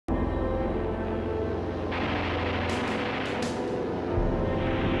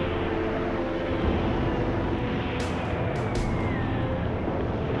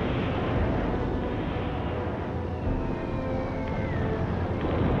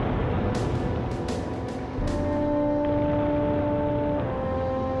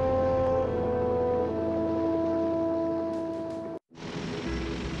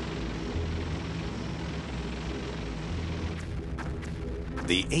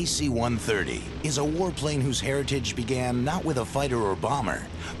The AC130 is a warplane whose heritage began not with a fighter or bomber,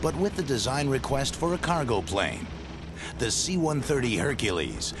 but with the design request for a cargo plane. The C-130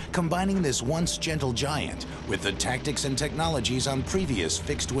 Hercules, combining this once gentle giant with the tactics and technologies on previous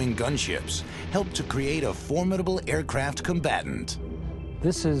fixed-wing gunships, helped to create a formidable aircraft combatant.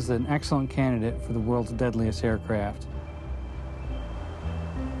 This is an excellent candidate for the world's deadliest aircraft.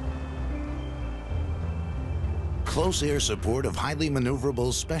 Close air support of highly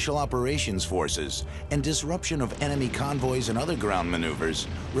maneuverable special operations forces and disruption of enemy convoys and other ground maneuvers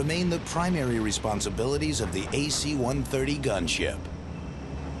remain the primary responsibilities of the AC-130 gunship.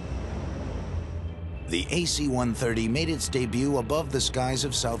 The AC-130 made its debut above the skies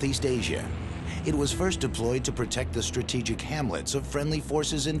of Southeast Asia. It was first deployed to protect the strategic hamlets of friendly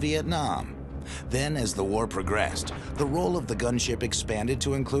forces in Vietnam. Then, as the war progressed, the role of the gunship expanded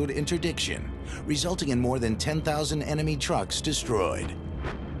to include interdiction, resulting in more than 10,000 enemy trucks destroyed.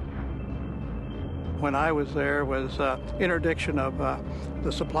 When I was there was interdiction of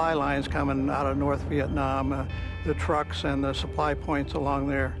the supply lines coming out of North Vietnam, the trucks and the supply points along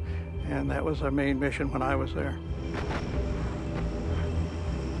there, and that was our main mission when I was there.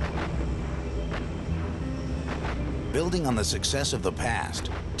 Building on the success of the past,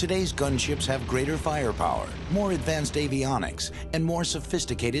 today's gunships have greater firepower, more advanced avionics, and more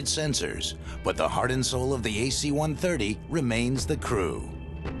sophisticated sensors. But the heart and soul of the AC-130 remains the crew.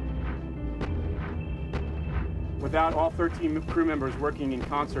 Without all 13 crew members working in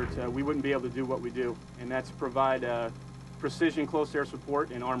concert, we wouldn't be able to do what we do, and that's provide precision close air support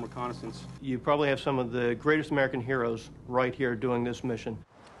and armed reconnaissance. You probably have some of the greatest American heroes right here doing this mission.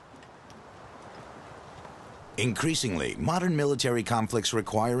 Increasingly, modern military conflicts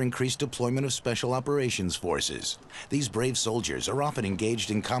require increased deployment of special operations forces. These brave soldiers are often engaged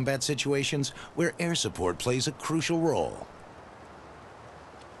in combat situations where air support plays a crucial role.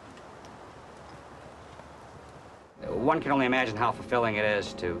 One can only imagine how fulfilling it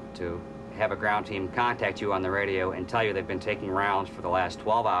is to have a ground team contact you on the radio and tell you they've been taking rounds for the last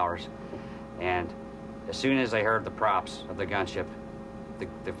 12 hours, and as soon as they heard the props of the gunship,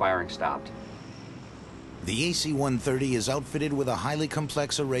 the firing stopped. The AC-130 is outfitted with a highly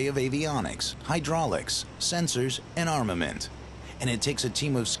complex array of avionics, hydraulics, sensors, and armament. And it takes a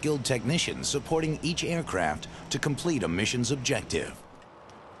team of skilled technicians supporting each aircraft to complete a mission's objective.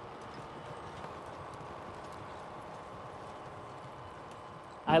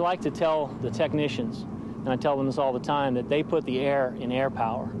 I like to tell the technicians, and I tell them this all the time, that they put the air in air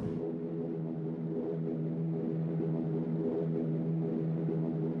power.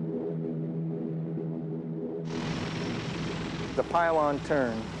 The pylon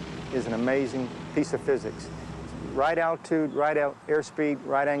turn is an amazing piece of physics. Right altitude, right airspeed,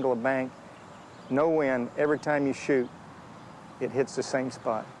 right angle of bank, no wind. Every time you shoot, it hits the same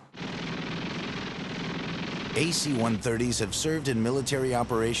spot. AC-130s have served in military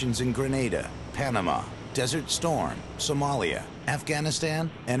operations in Grenada, Panama, Desert Storm, Somalia, Afghanistan,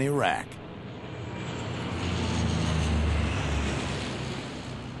 and Iraq.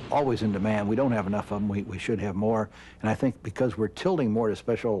 Always in demand. We don't have enough of them. We should have more. And I think because we're tilting more to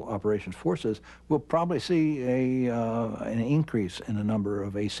special operations forces, we'll probably see an increase in the number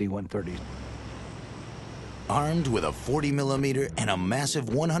of AC-130s. Armed with a 40mm and a massive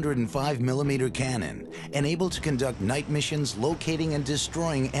 105mm cannon, and able to conduct night missions locating and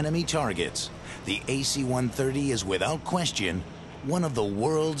destroying enemy targets, the AC-130 is without question one of the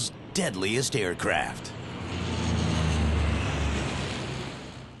world's deadliest aircraft.